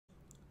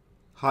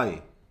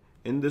Hi,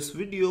 in this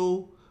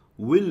video,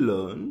 we'll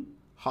learn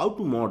how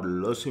to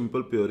model a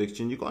simple pure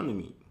exchange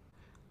economy.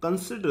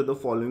 Consider the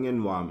following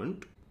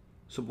environment.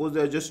 Suppose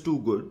there are just two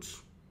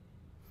goods,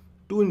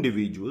 two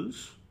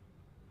individuals.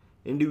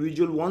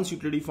 Individual 1's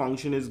utility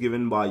function is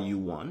given by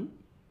U1.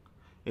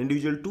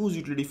 Individual 2's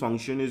utility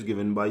function is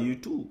given by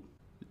U2.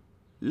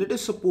 Let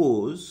us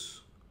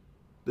suppose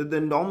that the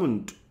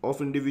endowment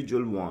of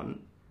individual 1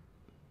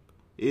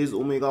 is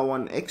omega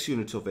 1 x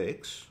units of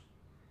x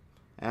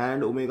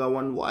and omega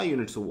 1 y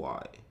units of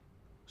y.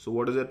 So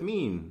what does that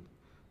mean?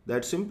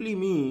 That simply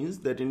means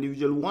that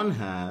individual 1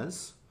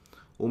 has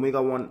omega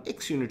 1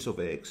 x units of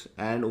x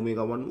and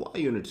omega 1 y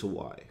units of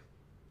y.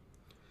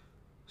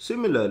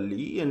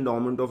 Similarly,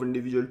 endowment of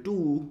individual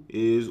 2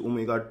 is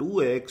omega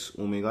 2x,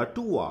 omega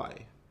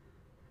 2y.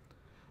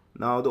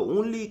 Now, the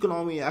only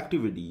economic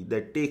activity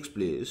that takes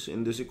place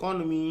in this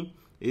economy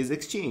is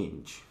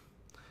exchange.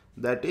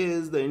 That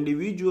is, the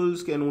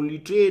individuals can only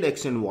trade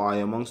x and y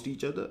amongst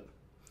each other,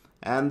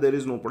 and there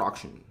is no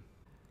production.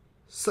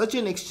 Such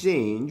an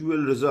exchange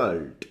will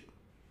result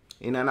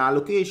in an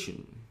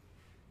allocation.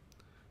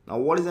 Now,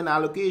 what is an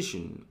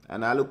allocation?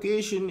 An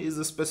allocation is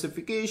the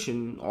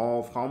specification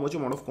of how much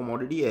amount of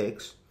commodity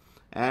X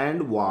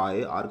and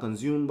Y are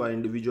consumed by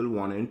individual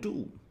 1 and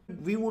 2.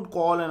 We would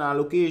call an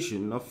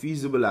allocation a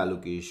feasible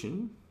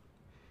allocation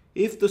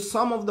if the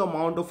sum of the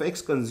amount of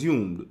X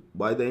consumed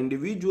by the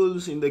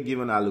individuals in the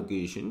given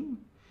allocation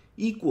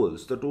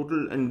equals the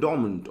total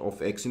endowment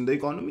of X in the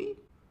economy,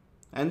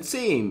 and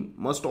same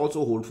must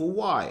also hold for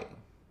Y.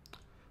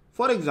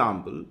 For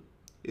example,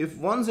 if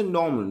one's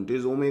endowment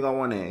is omega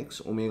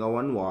 1x, omega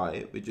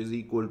 1y, which is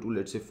equal to,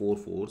 let's say, 4.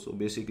 So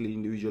basically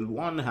individual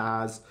 1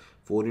 has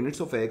 4 units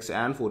of x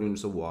and 4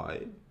 units of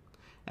y.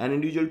 And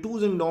individual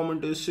 2's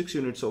endowment is 6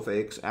 units of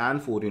x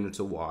and 4 units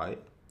of y.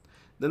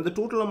 Then the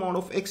total amount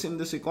of x in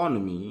this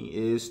economy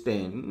is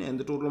 10 and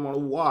the total amount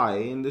of y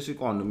in this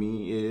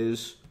economy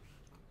is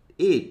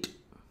 8.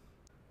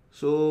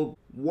 So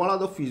what are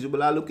the feasible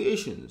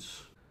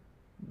allocations?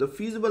 The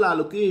feasible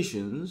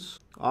allocations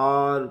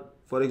are,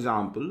 for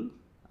example,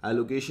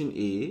 allocation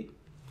A,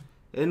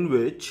 in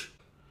which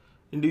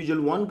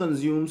individual 1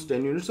 consumes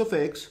 10 units of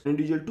x,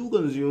 individual 2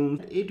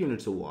 consumes 8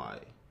 units of y.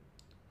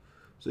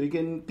 So you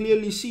can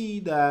clearly see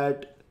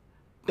that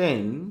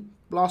 10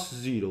 plus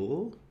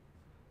 0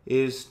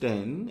 is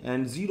 10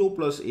 and 0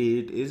 plus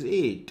 8 is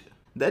 8.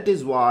 That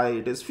is why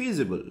it is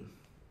feasible.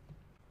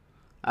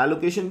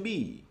 Allocation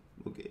B.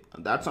 Okay,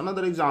 that's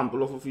another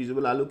example of a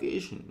feasible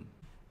allocation.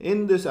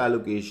 In this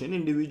allocation,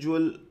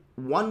 individual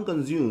 1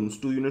 consumes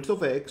 2 units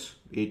of x,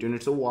 8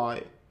 units of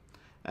y,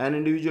 and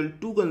individual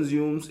 2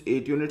 consumes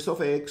 8 units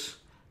of x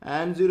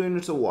and 0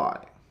 units of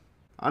y.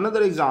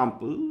 Another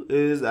example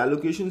is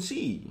allocation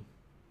C.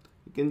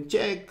 You can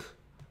check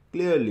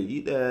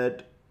clearly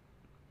that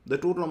the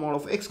total amount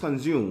of x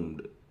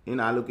consumed in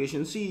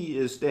allocation C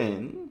is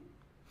 10,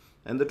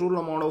 and the total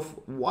amount of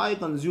y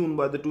consumed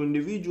by the two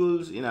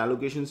individuals in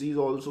allocation C is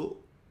also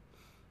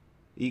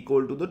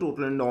equal to the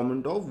total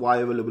endowment of y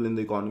available in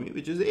the economy,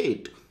 which is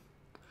 8.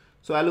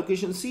 So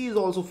allocation C is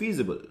also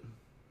feasible.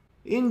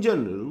 In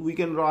general, we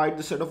can write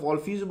the set of all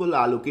feasible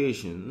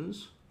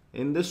allocations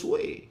in this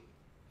way.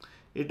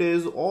 It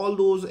is all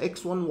those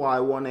x1,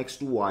 y1,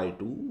 x2,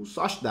 y2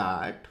 such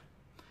that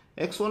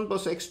x1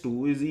 plus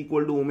x2 is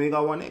equal to omega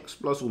 1x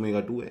plus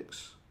omega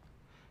 2x,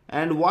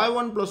 and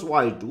y1 plus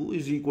y2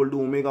 is equal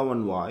to omega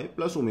 1y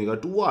plus omega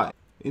 2y.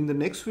 In the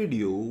next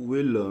video,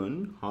 we'll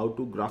learn how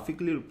to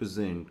graphically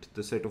represent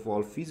the set of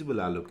all feasible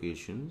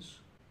allocations.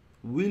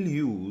 We'll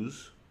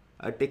use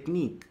a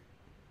technique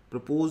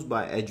proposed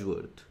by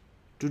Edgeworth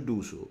to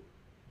do so.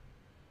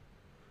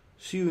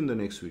 See you in the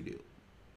next video.